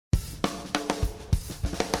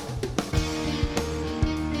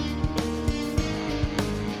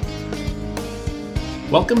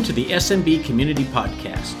Welcome to the SMB Community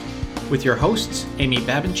Podcast with your hosts, Amy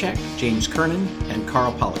Babinchak, James Kernan, and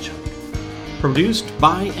Carl Polachuk. Produced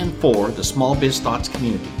by and for the Small Biz Thoughts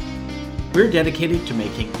community. We're dedicated to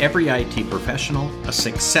making every IT professional a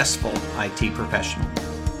successful IT professional.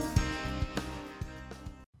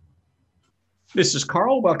 This is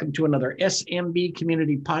Carl. Welcome to another SMB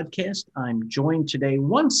Community Podcast. I'm joined today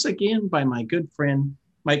once again by my good friend,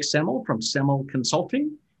 Mike Semmel from Semmel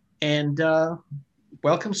Consulting. And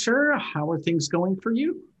welcome, sir. How are things going for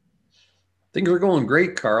you? Things are going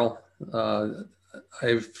great, Carl.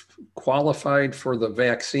 I've qualified for the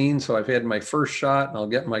vaccine, so I've had my first shot and I'll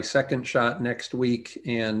get my second shot next week.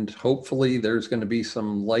 And hopefully there's going to be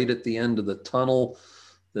some light at the end of the tunnel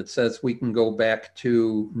that says we can go back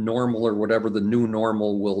to normal or whatever the new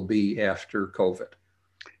normal will be after COVID.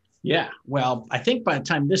 Yeah, well, I think by the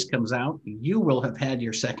time this comes out, you will have had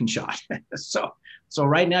your second shot. So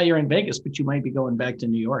right now you're in Vegas, but you might be going back to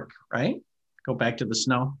New York, right? Go back to the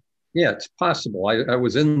snow. Yeah, it's possible. I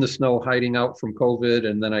was in the snow hiding out from COVID,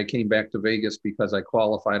 and then I came back to Vegas because I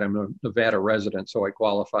qualified. I'm a Nevada resident, so I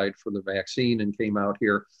qualified for the vaccine and came out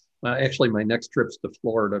here. Actually, my next trip's to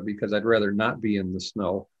Florida because I'd rather not be in the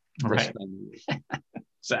snow. Right.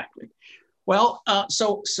 Exactly. Well,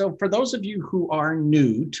 so for those of you who are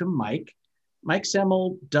new to Mike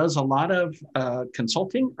Semmel does a lot of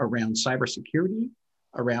consulting around cybersecurity,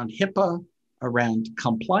 around HIPAA, around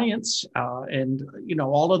compliance, and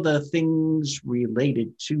all of the things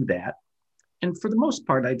related to that. And for the most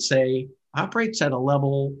part, I'd say operates at a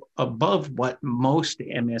level above what most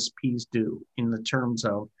MSPs do in the terms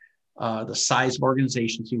of the size of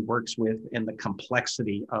organizations he works with and the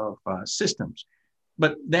complexity of systems.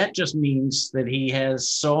 But that just means that he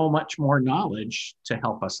has so much more knowledge to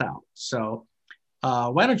help us out. So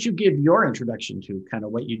why don't you give your introduction to kind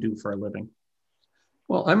of what you do for a living?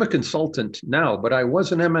 Well, I'm a consultant now, but I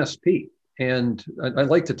was an MSP. And I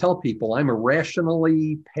like to tell people I'm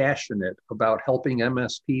irrationally passionate about helping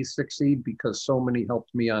MSPs succeed because so many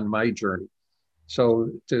helped me on my journey. So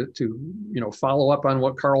to follow up on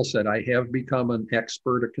what Carl said, I have become an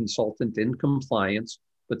expert, a consultant in compliance,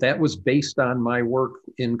 but that was based on my work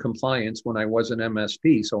in compliance when I was an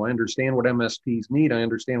MSP. So I understand what MSPs need. I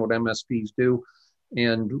understand what MSPs do.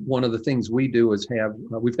 And one of the things we do is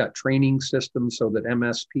we've got training systems so that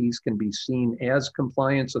MSPs can be seen as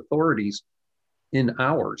compliance authorities in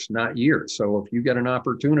hours, not years. So if you get an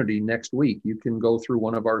opportunity next week, you can go through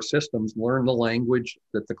one of our systems, learn the language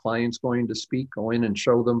that the client's going to speak, go in and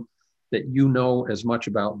show them that you know as much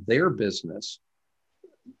about their business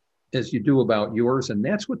as you do about yours. And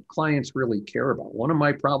that's what clients really care about. One of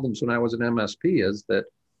my problems when I was an MSP is that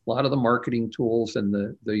a lot of the marketing tools and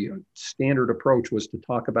the standard approach was to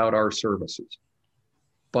talk about our services.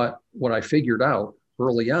 But what I figured out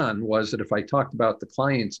early on was that if I talked about the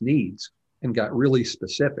client's needs and got really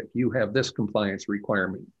specific, you have this compliance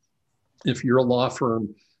requirement. If you're a law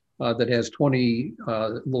firm that has 20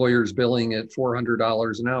 lawyers billing at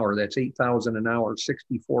 $400 an hour, that's $8,000 an hour,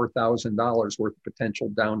 $64,000 worth of potential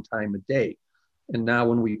downtime a day. And now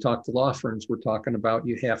when we talk to law firms, we're talking about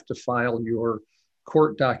you have to file your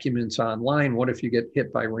court documents online. What if you get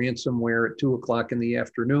hit by ransomware at 2:00 in the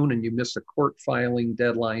afternoon and you miss a court filing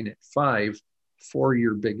deadline at 5 for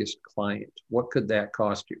your biggest client? What could that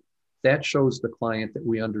cost you? That shows the client that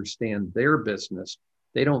we understand their business.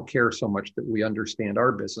 They don't care so much that we understand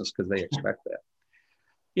our business because they expect that.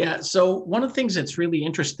 Yeah. So one of the things that's really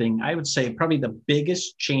interesting, I would say probably the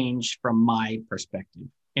biggest change from my perspective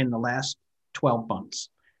in the last 12 months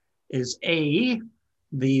is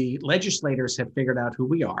the legislators have figured out who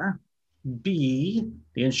we are. B,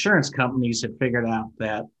 the insurance companies have figured out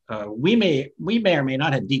that we may or may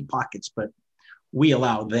not have deep pockets, but we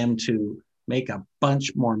allow them to make a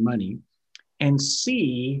bunch more money. And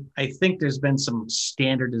C, I think there's been some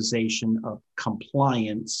standardization of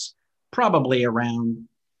compliance, probably around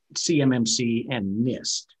CMMC and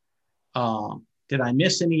NIST. Did I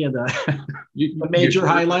miss any of the major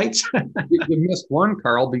highlights? You missed one,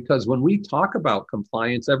 Carl, because when we talk about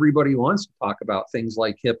compliance, everybody wants to talk about things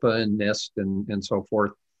like HIPAA and NIST and so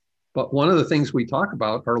forth. But one of the things we talk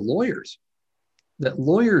about are lawyers, that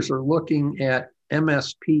lawyers are looking at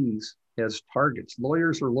MSPs as targets.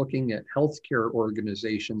 Lawyers are looking at healthcare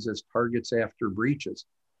organizations as targets after breaches.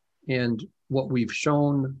 And what we've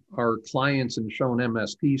shown our clients and shown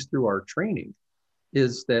MSPs through our training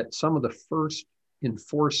is that some of the first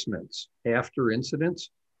enforcements after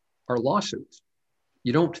incidents are lawsuits.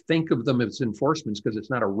 You don't think of them as enforcements because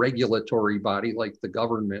it's not a regulatory body like the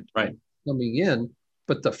government coming in,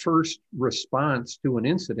 but the first response to an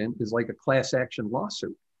incident is like a class action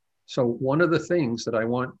lawsuit. So one of the things that I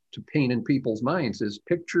want to paint in people's minds is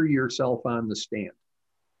picture yourself on the stand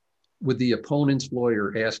with the opponent's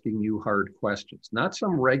lawyer asking you hard questions, not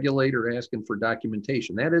some regulator asking for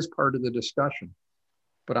documentation. That is part of the discussion.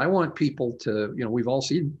 But I want people to, we've all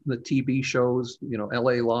seen the TV shows,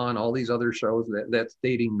 LA Law and all these other shows that's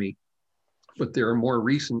dating me. But there are more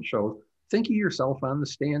recent shows. Think of yourself on the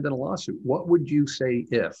stand in a lawsuit. What would you say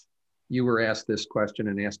if you were asked this question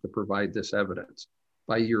and asked to provide this evidence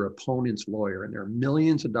by your opponent's lawyer, and there are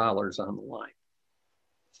millions of dollars on the line?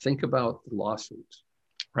 Think about the lawsuits.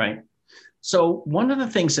 Right. So one of the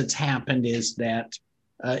things that's happened is that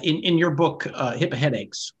in your book, HIPAA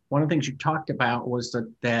Headaches, one of the things you talked about was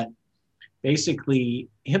that basically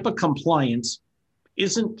HIPAA compliance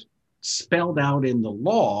isn't spelled out in the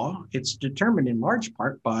law. It's determined in large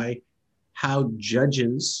part by how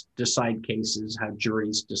judges decide cases, how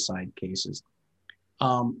juries decide cases.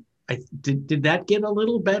 Did that get a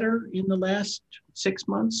little better in the last 6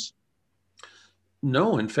 months?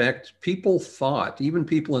 No, in fact, people thought, even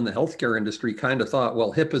people in the healthcare industry kind of thought,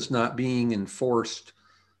 well, HIPAA's not being enforced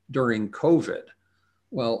during COVID.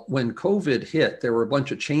 Well, when COVID hit, there were a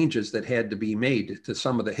bunch of changes that had to be made to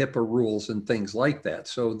some of the HIPAA rules and things like that.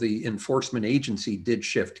 So the enforcement agency did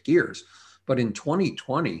shift gears. But in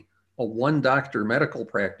 2020, a one doctor medical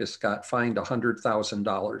practice got fined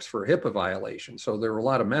 $100,000 for a HIPAA violation. So there were a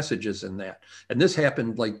lot of messages in that. And this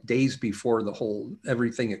happened like days before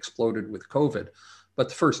everything exploded with COVID. But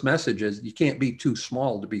the first message is you can't be too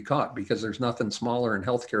small to be caught, because there's nothing smaller in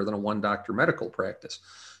healthcare than a one doctor medical practice.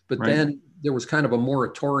 But right. Then there was kind of a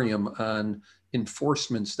moratorium on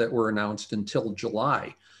enforcements that were announced until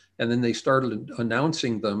July. And then they started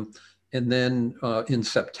announcing them. And then in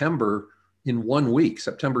September, in 1 week,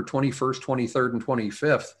 September 21st, 23rd, and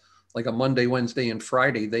 25th, like a Monday, Wednesday, and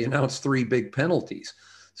Friday, they announced 3 big penalties.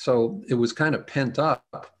 So it was kind of pent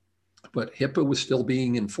up, but HIPAA was still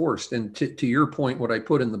being enforced. And to your point, what I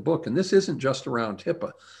put in the book, and this isn't just around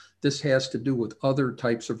HIPAA, this has to do with other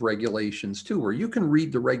types of regulations too, where you can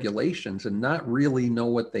read the regulations and not really know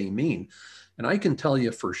what they mean. And I can tell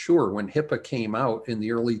you for sure, when HIPAA came out in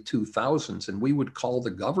the early 2000s, and we would call the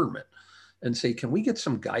government and say, can we get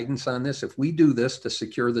some guidance on this? If we do this to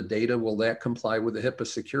secure the data, will that comply with the HIPAA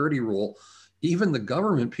security rule? Even the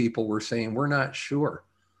government people were saying, we're not sure.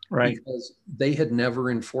 Right. Because they had never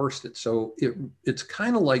enforced it. So it's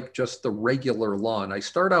kind of like just the regular law. And I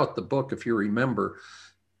start out the book, if you remember,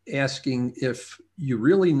 asking if you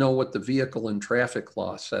really know what the vehicle and traffic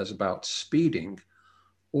law says about speeding,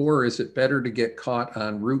 or is it better to get caught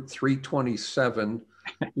on Route 327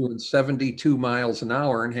 doing 72 miles an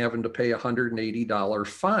hour and having to pay a $180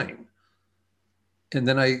 fine? And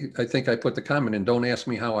then I think I put the comment in, don't ask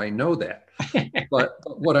me how I know that. But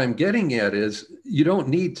what I'm getting at is you don't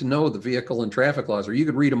need to know the vehicle and traffic laws, or you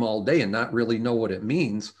could read them all day and not really know what it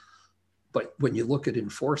means. But when you look at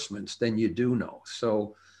enforcements, then you do know.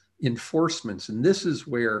 So enforcements, and this is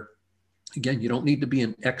where, again, you don't need to be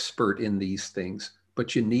an expert in these things,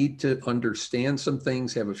 but you need to understand some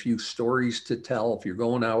things, have a few stories to tell. If you're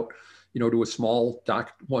going out, to a small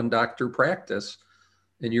one doctor practice,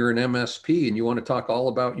 and you're an MSP and you want to talk all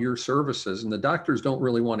about your services, and the doctors don't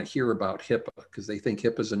really want to hear about HIPAA because they think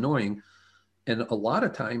HIPAA is annoying. And a lot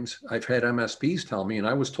of times I've had MSPs tell me, and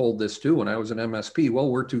I was told this too when I was an MSP,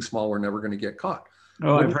 well, we're too small, we're never going to get caught.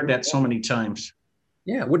 Oh, I've heard that so many times.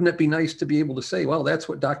 Yeah, wouldn't it be nice to be able to say, well, that's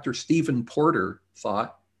what Dr. Stephen Porter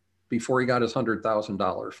thought before he got his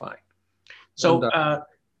 $100,000 fine. So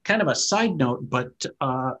kind of a side note, but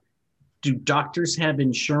do doctors have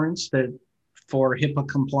insurance for HIPAA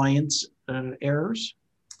compliance errors?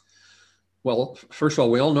 Well, first of all,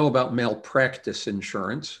 we all know about malpractice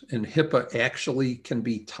insurance, and HIPAA actually can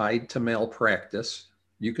be tied to malpractice.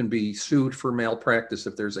 You can be sued for malpractice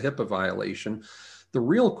if there's a HIPAA violation. The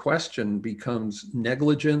real question becomes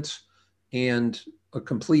negligence and a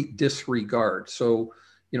complete disregard. So,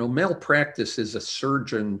 malpractice is a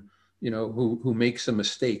surgeon, who makes a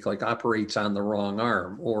mistake, like operates on the wrong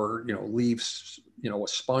arm, or, leaves, a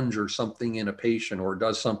sponge or something in a patient, or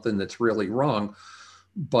does something that's really wrong.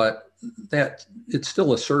 But that it's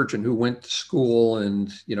still a surgeon who went to school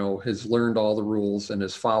and, has learned all the rules and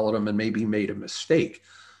has followed them and maybe made a mistake.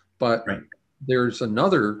 But right. There's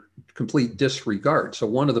another complete disregard. So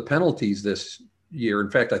one of the penalties this year,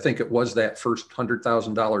 in fact, I think it was that first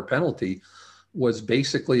 $100,000 penalty, was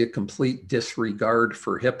basically a complete disregard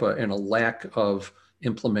for HIPAA and a lack of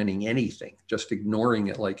implementing anything, just ignoring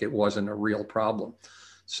it like it wasn't a real problem.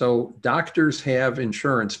 So doctors have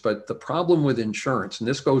insurance, but the problem with insurance, and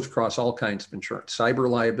this goes across all kinds of insurance, cyber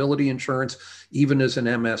liability insurance, even as an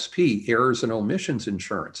MSP, errors and omissions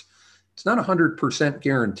insurance. It's not 100%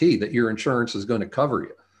 guarantee that your insurance is going to cover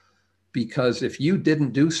you, because if you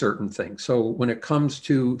didn't do certain things, so when it comes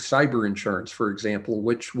to cyber insurance, for example,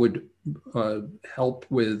 which would help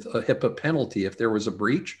with a HIPAA penalty if there was a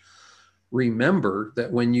breach, remember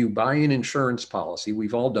that when you buy an insurance policy,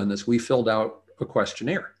 we've all done this, we filled out a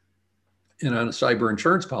questionnaire. And on a cyber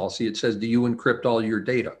insurance policy, it says, do you encrypt all your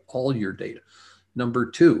data? All your data. Number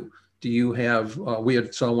two, do you have, we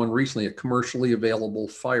had someone recently, a commercially available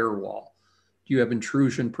firewall. Do you have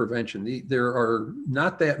intrusion prevention? There are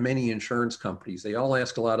not that many insurance companies. They all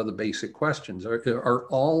ask a lot of the basic questions. Are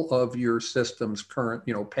all of your systems current,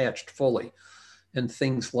 patched fully, and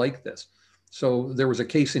things like this. So there was a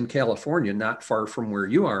case in California, not far from where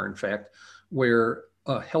you are, in fact, where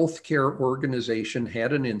a healthcare organization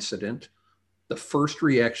had an incident. The first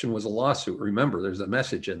reaction was a lawsuit. Remember, there's a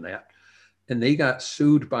message in that. And they got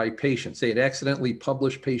sued by patients. They had accidentally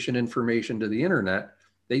published patient information to the internet.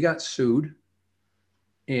 They got sued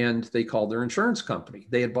and they called their insurance company.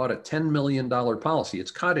 They had bought a $10 million policy.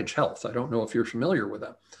 It's Cottage Health. I don't know if you're familiar with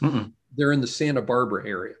them. Mm-mm. They're in the Santa Barbara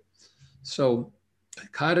area. So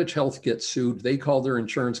Cottage Health gets sued. They call their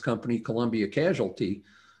insurance company Columbia Casualty.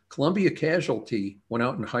 Columbia Casualty went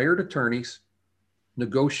out and hired attorneys,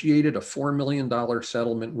 negotiated a $4 million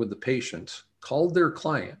settlement with the patients, called their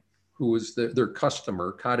client, who was their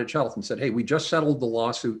customer, Cottage Health, and said, hey, we just settled the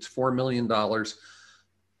lawsuits, $4 million,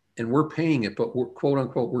 and we're paying it, but we're, quote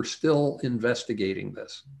unquote, we're still investigating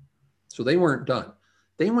this. So they weren't done.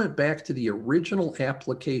 They went back to the original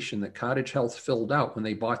application that Cottage Health filled out when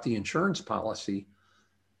they bought the insurance policy,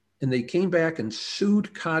 and they came back and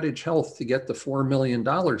sued Cottage Health to get the $4 million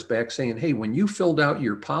back, saying, hey, when you filled out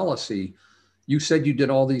your policy, you said you did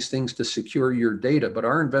all these things to secure your data, but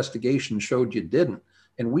our investigation showed you didn't.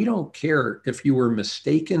 And we don't care if you were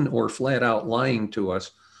mistaken or flat out lying to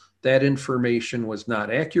us. That information was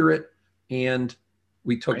not accurate. And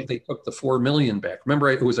they took the $4 million back. Remember,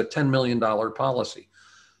 it was a $10 million policy.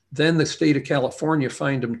 Then the state of California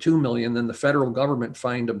fined them $2 million. Then the federal government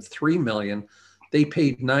fined them $3 million. They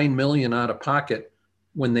paid $9 million out of pocket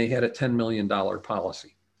when they had a $10 million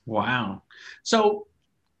policy. Wow. So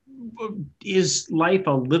is life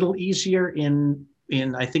a little easier in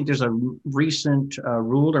I think there's a recent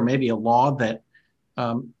rule or maybe a law that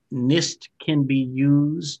NIST can be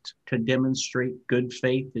used to demonstrate good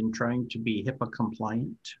faith in trying to be HIPAA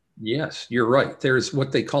compliant? Yes, you're right. There's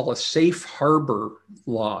what they call a safe harbor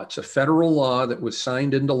law. It's a federal law that was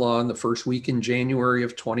signed into law in the first week in January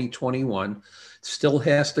of 2021. Still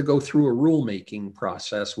has to go through a rulemaking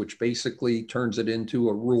process, which basically turns it into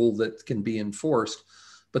a rule that can be enforced.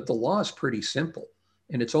 But the law is pretty simple.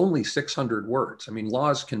 And it's only 600 words. I mean,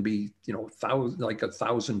 laws can be,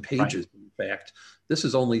 1,000 pages. Right. In fact, this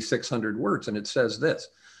is only 600 words. And it says this: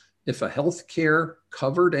 if a healthcare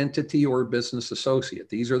covered entity or business associate,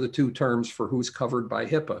 these are the two terms for who's covered by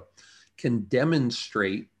HIPAA, can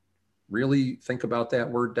demonstrate, really think about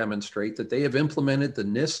that word demonstrate, that they have implemented the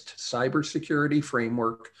NIST cybersecurity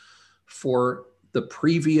framework for the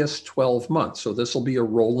previous 12 months. So this will be a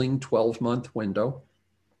rolling 12-month window.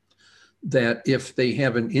 That if they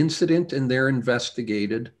have an incident and they're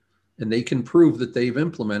investigated and they can prove that they've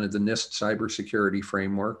implemented the NIST cybersecurity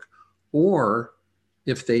framework, or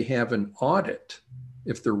if they have an audit,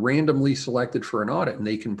 if they're randomly selected for an audit and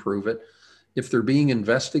they can prove it, if they're being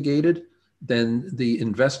investigated, then the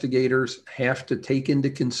investigators have to take into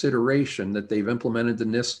consideration that they've implemented the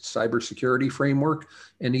NIST cybersecurity framework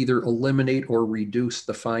and either eliminate or reduce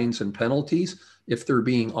the fines and penalties. If they're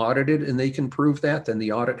being audited and they can prove that, then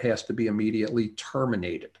the audit has to be immediately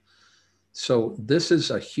terminated. So this is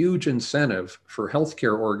a huge incentive for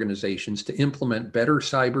healthcare organizations to implement better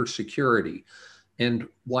cybersecurity. And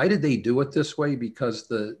why did they do it this way? Because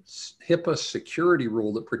the HIPAA security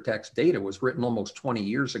rule that protects data was written almost 20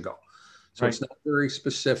 years ago. So It's not very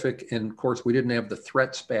specific. And of course, we didn't have the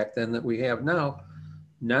threats back then that we have now.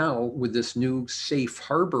 Now, with this new safe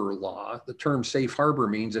harbor law, the term safe harbor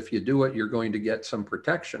means if you do it, you're going to get some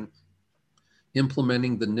protection.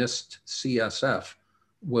 Implementing the NIST CSF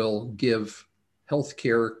will give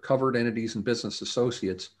healthcare covered entities and business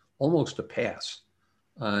associates almost a pass.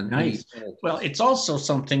 Nice. Well, it's also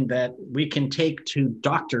something that we can take to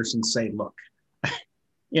doctors and say, look,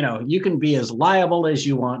 you can be as liable as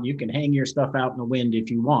you want. You can hang your stuff out in the wind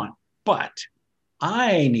if you want, but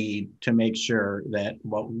I need to make sure that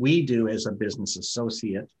what we do as a business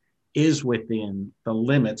associate is within the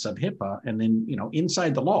limits of HIPAA and then,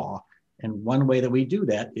 inside the law. And one way that we do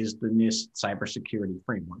that is the NIST cybersecurity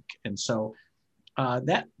framework. And so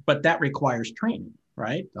that requires training,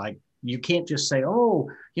 right? Like You can't just say, oh,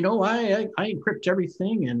 I encrypt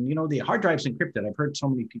everything and, the hard drive's encrypted. I've heard so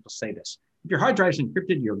many people say this. If your hard drive's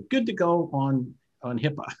encrypted, you're good to go on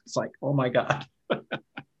HIPAA. It's like, oh my God.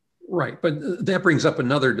 Right. But that brings up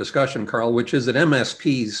another discussion, Carl, which is that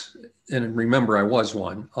MSPs, and remember I was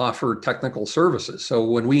one, offer technical services. So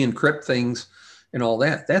when we encrypt things and all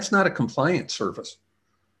that, that's not a compliance service.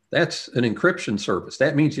 That's an encryption service.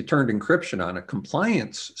 That means you turned encryption on. A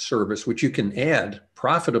compliance service, which you can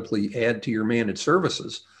profitably add to your managed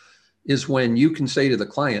services, is when you can say to the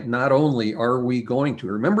client, not only are we going to,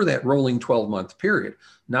 remember that rolling 12-month period,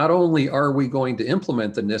 not only are we going to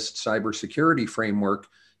implement the NIST cybersecurity framework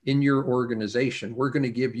in your organization, we're going to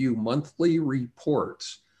give you monthly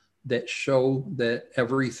reports that show that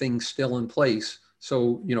everything's still in place.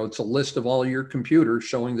 So, it's a list of all your computers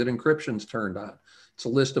showing that encryption's turned on. It's a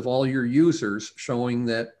list of all your users showing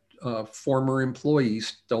that former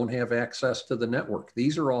employees don't have access to the network.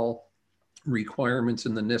 These are all requirements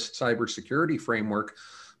in the NIST cybersecurity framework.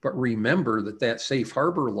 But remember that safe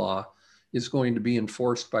harbor law is going to be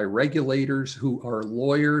enforced by regulators who are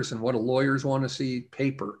lawyers, and what do lawyers want to see?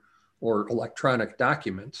 Paper or electronic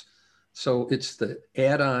documents. So it's the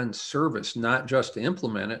add-on service, not just to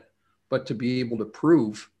implement it, but to be able to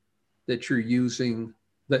prove that you're using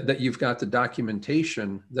that you've got the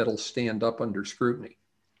documentation that'll stand up under scrutiny.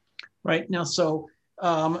 Right now, so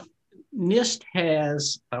NIST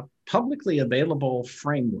has a publicly available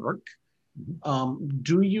framework.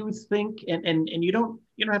 Do you think, and you don't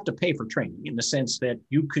have to pay for training, in the sense that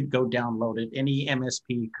you could go download it. Any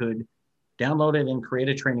MSP could download it and create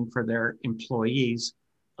a training for their employees.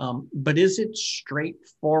 But is it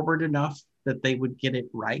straightforward enough that they would get it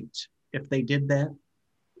right if they did that?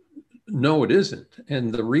 No, it isn't.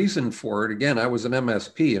 And the reason for it, again, I was an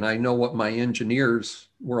MSP and I know what my engineers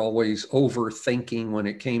were always overthinking when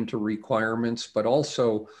it came to requirements, but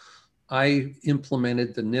also I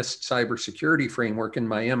implemented the NIST cybersecurity framework in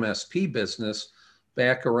my MSP business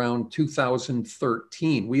back around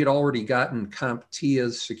 2013. We had already gotten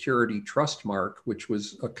CompTIA's Security Trust Mark, which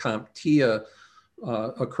was a CompTIA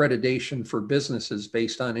accreditation for businesses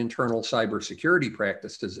based on internal cybersecurity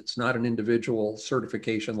practices. It's not an individual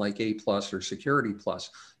certification like A+ or Security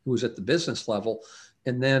Plus. It was at the business level.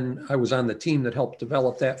 And then I was on the team that helped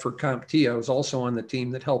develop that for CompTIA. I was also on the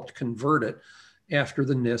team that helped convert it after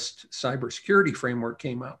the NIST cybersecurity framework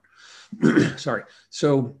came out. Sorry.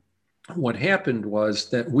 So what happened was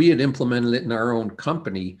that we had implemented it in our own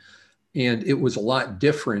company, and it was a lot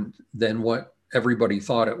different than what everybody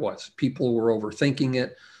thought it was. People were overthinking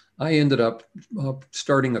it. I ended up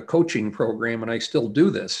starting a coaching program, and I still do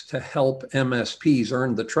this, to help MSPs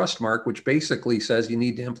earn the trust mark, which basically says you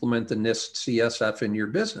need to implement the NIST CSF in your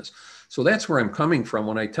business. So that's where I'm coming from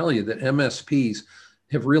when I tell you that MSPs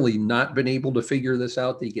have really not been able to figure this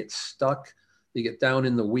out. They get stuck. They get down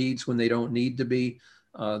in the weeds when they don't need to be.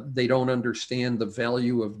 They don't understand the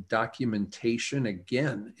value of documentation.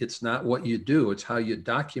 Again, it's not what you do, it's how you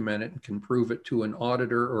document it and can prove it to an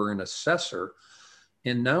auditor or an assessor.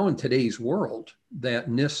 And now in today's world, that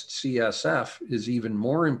NIST CSF is even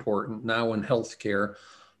more important now in healthcare.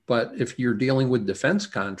 But if you're dealing with defense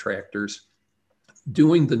contractors,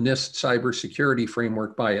 doing the NIST cybersecurity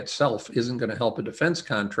framework by itself isn't going to help a defense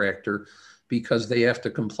contractor because they have to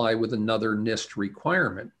comply with another NIST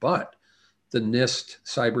requirement. But the NIST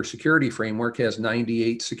cybersecurity framework has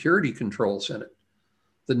 98 security controls in it.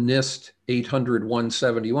 The NIST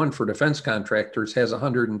 800-171 for defense contractors has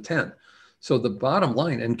 110. So the bottom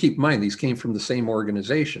line, and keep in mind, these came from the same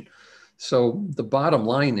organization. So the bottom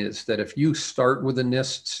line is that if you start with a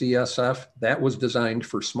NIST CSF, that was designed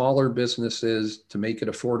for smaller businesses to make it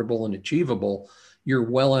affordable and achievable. You're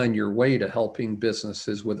well on your way to helping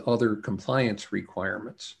businesses with other compliance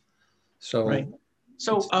requirements. So, right.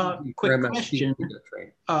 So quick question,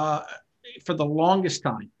 for the longest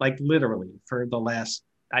time, like literally for the last,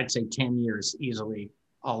 I'd say 10 years easily,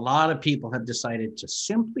 a lot of people have decided to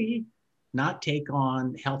simply not take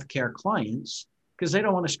on healthcare clients because they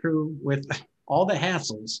don't want to screw with all the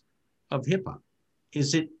hassles of HIPAA.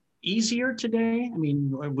 Is it easier today? I mean,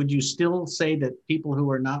 would you still say that people who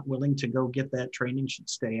are not willing to go get that training should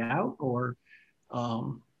stay out? Or,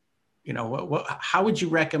 how would you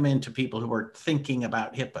recommend to people who are thinking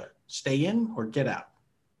about HIPAA, stay in or get out?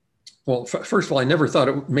 Well, first of all, I never thought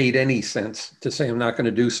it made any sense to say I'm not going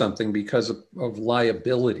to do something because of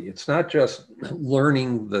liability. It's not just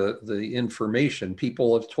learning the information.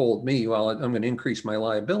 People have told me, well, I'm going to increase my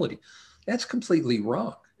liability. That's completely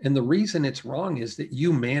wrong. And the reason it's wrong is that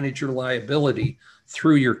you manage your liability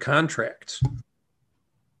through your contracts.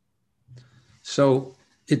 So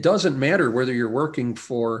it doesn't matter whether you're working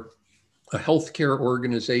for a healthcare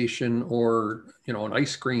organization or, an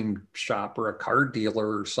ice cream shop or a car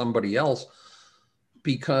dealer or somebody else,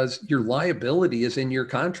 because your liability is in your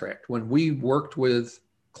contract. When we worked with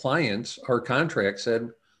clients, our contract said,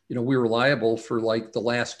 we were liable for like the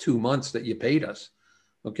last 2 months that you paid us,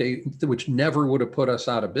 okay, which never would have put us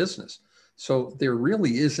out of business. So there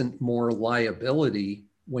really isn't more liability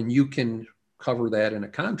when you can cover that in a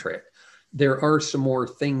contract. There are some more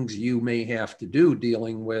things you may have to do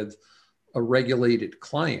dealing with a regulated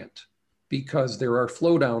client because there are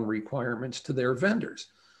flow down requirements to their vendors.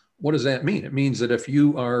 What does that mean? It means that if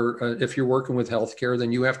you're working with healthcare,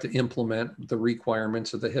 then you have to implement the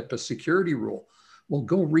requirements of the HIPAA security rule. Well,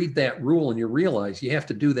 go read that rule and you realize you have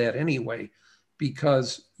to do that anyway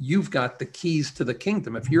because you've got the keys to the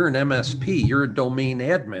kingdom. If you're an MSP, you're a domain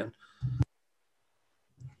admin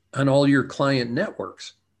on all your client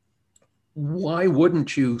networks. Why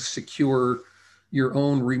wouldn't you secure your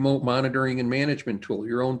own remote monitoring and management tool,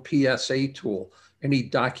 your own PSA tool, any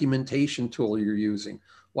documentation tool you're using?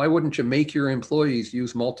 Why wouldn't you make your employees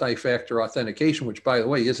use multi-factor authentication, which, by the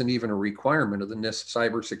way, isn't even a requirement of the NIST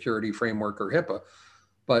cybersecurity framework or HIPAA?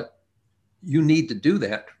 But you need to do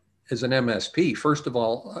that as an MSP. First of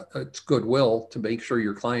all, it's goodwill to make sure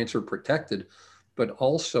your clients are protected, but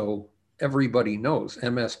also everybody knows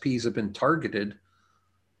MSPs have been targeted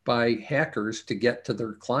by hackers to get to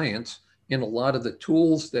their clients. And a lot of the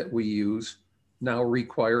tools that we use now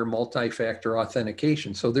require multi-factor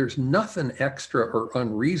authentication. So there's nothing extra or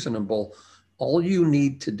unreasonable. All you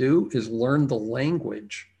need to do is learn the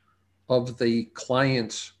language of the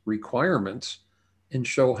client's requirements and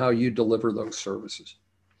show how you deliver those services.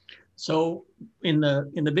 So in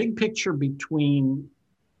the big picture between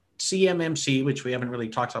CMMC, which we haven't really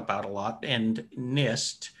talked about a lot, and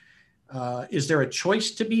NIST, is there a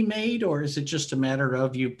choice to be made, or is it just a matter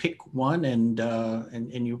of you pick one and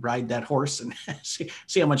you ride that horse and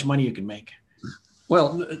see how much money you can make?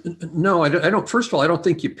 Well, no, I don't. First of all, I don't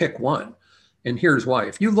think you pick one, and here's why.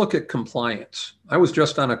 If you look at compliance, I was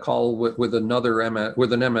just on a call with an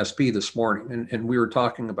MSP this morning, and we were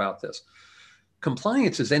talking about this.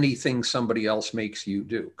 Compliance is anything somebody else makes you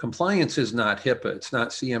do. Compliance is not HIPAA. It's not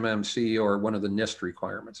CMMC or one of the NIST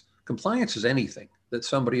requirements. Compliance is anything that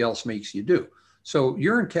somebody else makes you do. So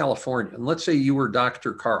you're in California, and let's say you were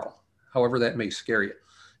Dr. Carl, however that may scare you.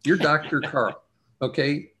 You're Dr. Carl,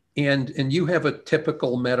 okay? And you have a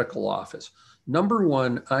typical medical office. Number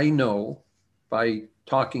one, I know by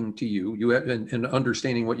talking to you and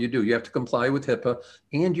understanding what you do, you have to comply with HIPAA,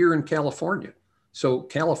 and you're in California. So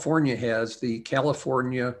California has the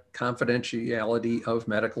California Confidentiality of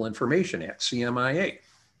Medical Information Act, CMIA.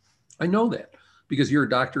 I know that because you're a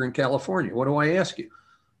doctor in California. What do I ask you?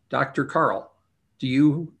 Dr. Carl, do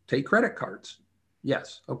you take credit cards?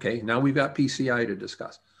 Yes. Okay, now we've got PCI to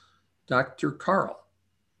discuss. Dr. Carl,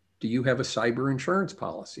 do you have a cyber insurance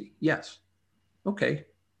policy? Yes. Okay.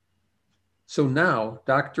 So now,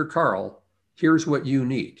 Dr. Carl, here's what you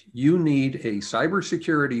need. You need a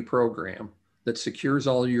cybersecurity program that secures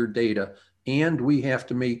all your data, and we have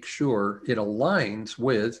to make sure it aligns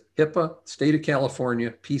with HIPAA, State of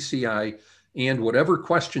California, PCI, and whatever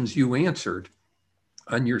questions you answered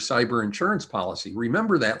on your cyber insurance policy.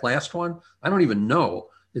 Remember that last one? I don't even know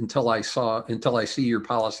until I see your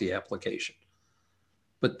policy application.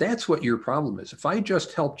 But that's what your problem is. If I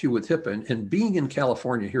just helped you with HIPAA, and being in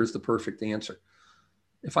California, here's the perfect answer.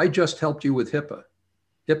 If I just helped you with HIPAA,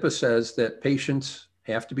 HIPAA says that patients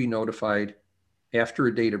have to be notified after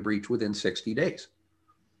a data breach within 60 days.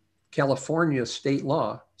 California state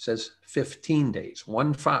law says 15 days,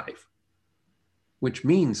 1-5, which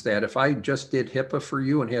means that if I just did HIPAA for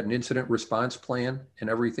you and had an incident response plan and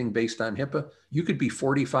everything based on HIPAA, you could be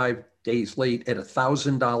 45 days late at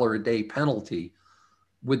 $1,000 a day penalty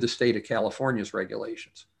with the state of California's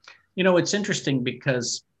regulations. You know, it's interesting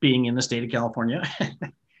because being in the state of California,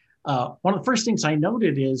 one of the first things I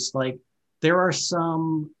noted is like, there are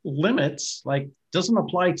some limits, like doesn't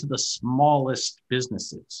apply to the smallest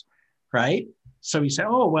businesses, right? So you say,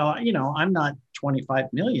 oh, well, I'm not 25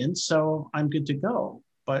 million, so I'm good to go.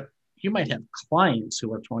 But you might have clients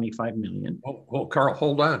who are 25 million. Oh, Carl,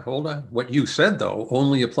 hold on. What you said, though,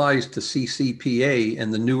 only applies to CCPA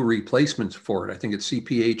and the new replacements for it. I think it's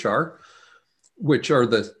CPHR, which are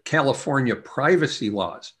the California privacy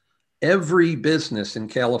laws. Every business in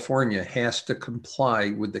California has to comply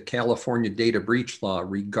with the California data breach law,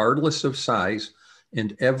 regardless of size.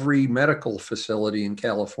 And every medical facility in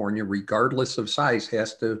California, regardless of size,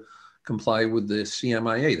 has to comply with the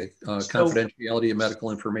CMIA, the Confidentiality of Medical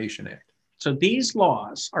Information Act. So these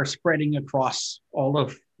laws are spreading across all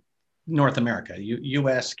of North America,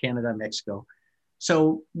 US, Canada, Mexico.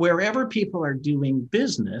 So wherever people are doing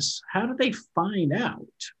business, how do they find out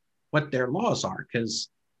what their laws are? Because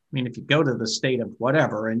I mean, if you go to the state of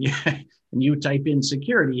whatever and you and you type in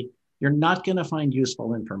security, you're not going to find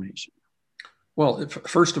useful information. Well,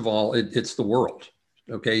 first of all, it's the world.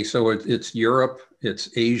 Okay, so it's Europe,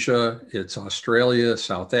 it's Asia, it's Australia,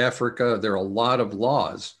 South Africa. There are a lot of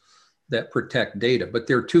laws that protect data, but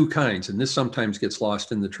there are two kinds, and this sometimes gets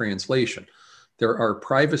lost in the translation. There are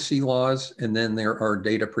privacy laws, and then there are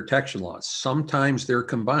data protection laws. Sometimes they're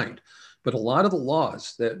combined, but a lot of the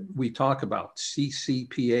laws that we talk about,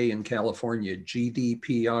 CCPA in California,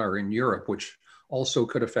 GDPR in Europe, which also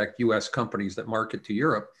could affect US companies that market to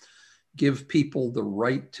Europe, give people the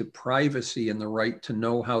right to privacy and the right to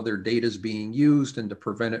know how their data is being used and to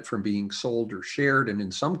prevent it from being sold or shared, and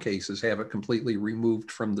in some cases have it completely removed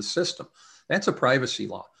from the system. That's a privacy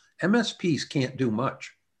law. MSPs can't do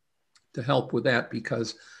much to help with that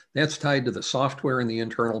because that's tied to the software and the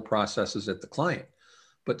internal processes at the client.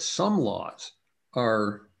 But some laws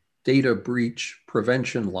are data breach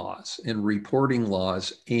prevention laws and reporting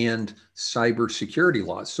laws and cybersecurity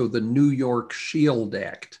laws. So the New York SHIELD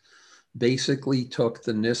Act basically took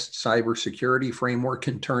the NIST cybersecurity framework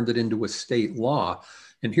and turned it into a state law.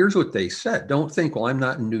 And here's what they said. Don't think, well, I'm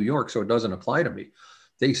not in New York, so it doesn't apply to me.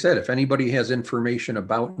 They said, if anybody has information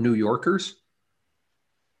about New Yorkers,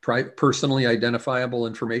 personally identifiable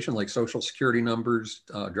information like social security numbers,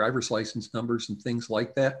 driver's license numbers, and things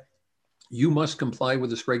like that, you must comply with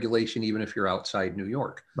this regulation even if you're outside New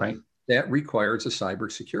York. Right. That requires a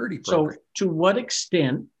cybersecurity program. So to what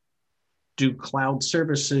extent do cloud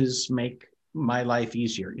services make my life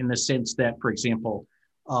easier in the sense that, for example,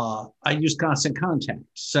 I use Constant Contact.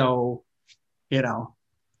 So,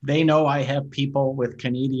 they know I have people with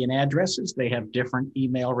Canadian addresses. They have different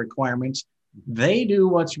email requirements. They do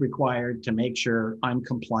what's required to make sure I'm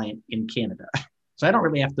compliant in Canada. So I don't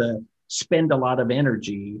really have to spend a lot of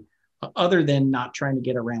energy other than not trying to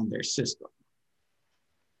get around their system.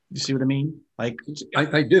 You see what I mean? Like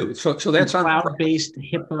I do. So that's on cloud-based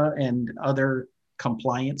HIPAA and other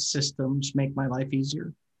compliance systems make my life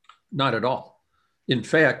easier? Not at all. In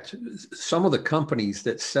fact, some of the companies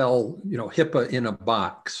that sell, HIPAA in a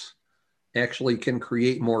box actually can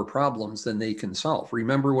create more problems than they can solve.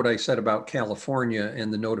 Remember what I said about California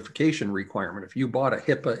and the notification requirement. If you bought a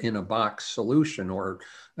HIPAA in a box solution or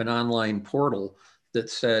an online portal that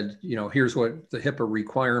said, here's what the HIPAA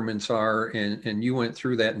requirements are, and you went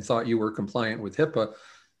through that and thought you were compliant with HIPAA,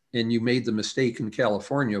 and you made the mistake in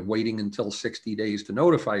California waiting until 60 days to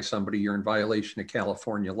notify somebody, you're in violation of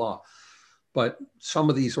California law. But some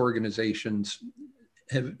of these organizations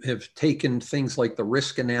have taken things like the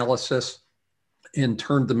risk analysis and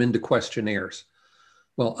turned them into questionnaires.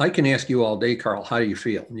 Well, I can ask you all day, Carl, how do you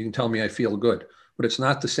feel? And you can tell me I feel good, but it's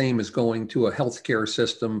not the same as going to a healthcare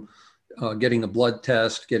system, getting a blood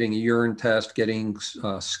test, getting a urine test, getting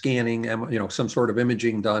scanning, some sort of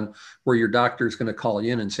imaging done, where your doctor is going to call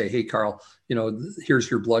you in and say, hey, Carl,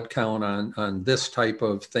 here's your blood count on this type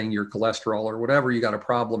of thing, your cholesterol or whatever, you got a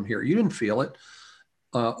problem here. You didn't feel it.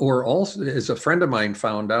 Or also, as a friend of mine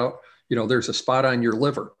found out, there's a spot on your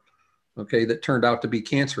liver, okay, that turned out to be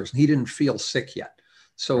cancerous, and he didn't feel sick yet.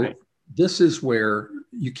 So right. This is where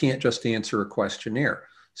you can't just answer a questionnaire.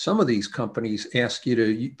 Some of these companies ask you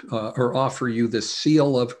to or offer you the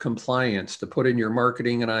seal of compliance to put in your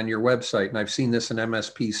marketing and on your website. And I've seen this in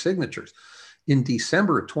MSP signatures. In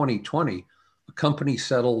December of 2020, a company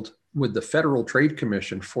settled with the Federal Trade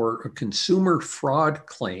Commission for a consumer fraud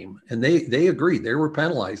claim. And they agreed. They were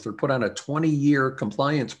penalized. They're put on a 20-year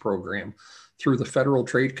compliance program through the Federal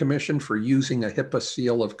Trade Commission for using a HIPAA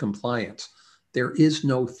seal of compliance. There's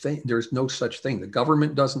no such thing. The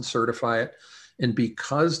government doesn't certify it. And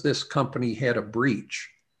because this company had a breach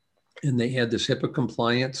and they had this HIPAA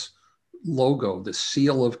compliance logo, the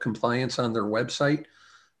seal of compliance on their website,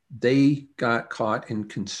 they got caught in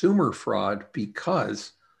consumer fraud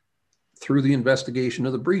because through the investigation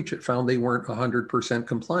of the breach, it found they weren't 100%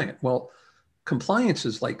 compliant. Well, compliance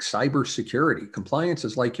is like cybersecurity. Compliance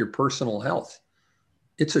is like your personal health.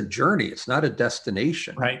 It's a journey. It's not a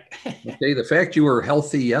destination. Right. Okay. The fact you were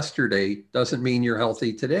healthy yesterday doesn't mean you're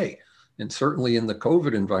healthy today. And certainly in the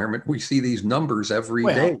COVID environment, we see these numbers every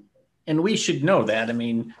day. And we should know that. I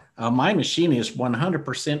mean, my machine is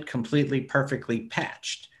 100% completely perfectly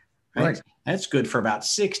patched. Right. That's good for about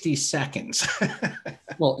 60 seconds.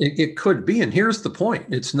 Well, it could be. And here's the point.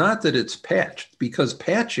 It's not that it's patched, because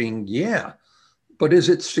patching, yeah. But is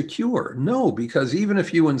it secure? No, because even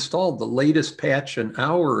if you installed the latest patch an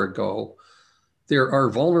hour ago, there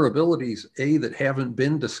are vulnerabilities, that haven't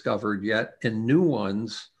been discovered yet, and new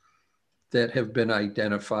ones that have been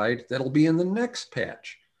identified that'll be in the next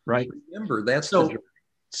patch. Right. Remember, that's so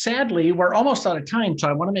sadly, we're almost out of time. So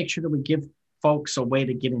I want to make sure that we give folks a way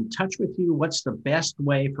to get in touch with you. What's the best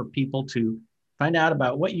way for people to find out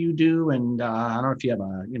about what you do? And I don't know if you have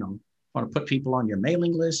want to put people on your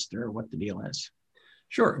mailing list or what the deal is.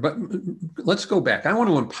 Sure, but let's go back. I want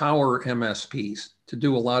to empower MSPs to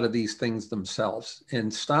do a lot of these things themselves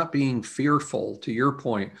and stop being fearful, to your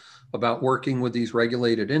point, about working with these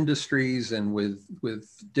regulated industries and with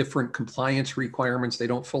different compliance requirements they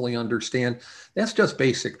don't fully understand. That's just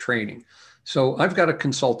basic training. So I've got a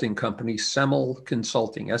consulting company, Semel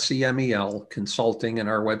Consulting, SEMEL Consulting, and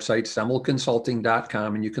our website,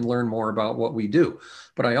 semelconsulting.com, and you can learn more about what we do.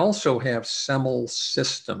 But I also have Semel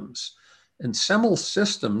Systems. And Semel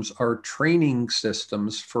Systems are training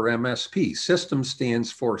systems for MSP. System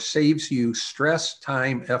stands for Saves You Stress,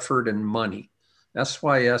 Time, Effort, and Money.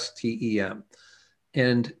 SYSTEM.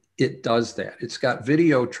 And it does that. It's got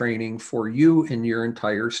video training for you and your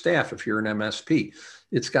entire staff if you're an MSP.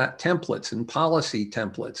 It's got templates and policy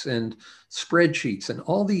templates and spreadsheets and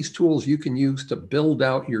all these tools you can use to build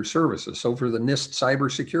out your services. So for the NIST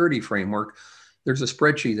cybersecurity framework, there's a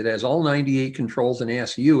spreadsheet that has all 98 controls and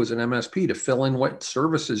asks you as an MSP to fill in what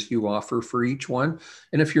services you offer for each one.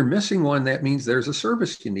 And if you're missing one, that means there's a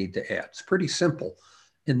service you need to add. It's pretty simple.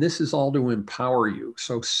 And this is all to empower you.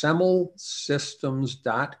 So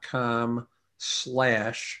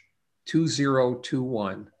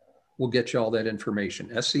semelsystems.com/2021 will get you all that information.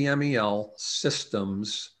 SEMEL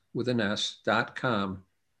systems with an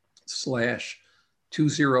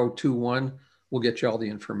S.com/2021 will get you all the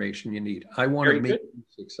information you need. I want to make you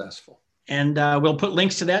successful. And we'll put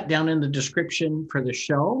links to that down in the description for the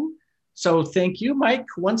show. So thank you, Mike,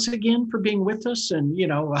 once again for being with us. And,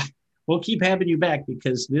 we'll keep having you back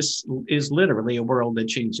because this is literally a world that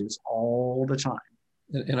changes all the time.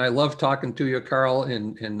 And I love talking to you, Carl,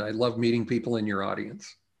 and I love meeting people in your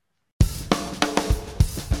audience.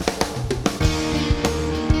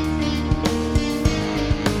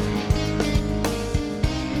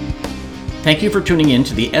 Thank you for tuning in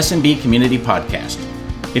to the SMB Community Podcast.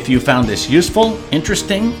 If you found this useful,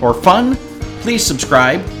 interesting, or fun, please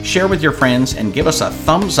subscribe, share with your friends, and give us a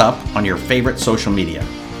thumbs up on your favorite social media.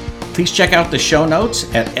 Please check out the show notes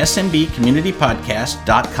at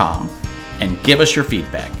smbcommunitypodcast.com and give us your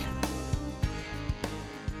feedback.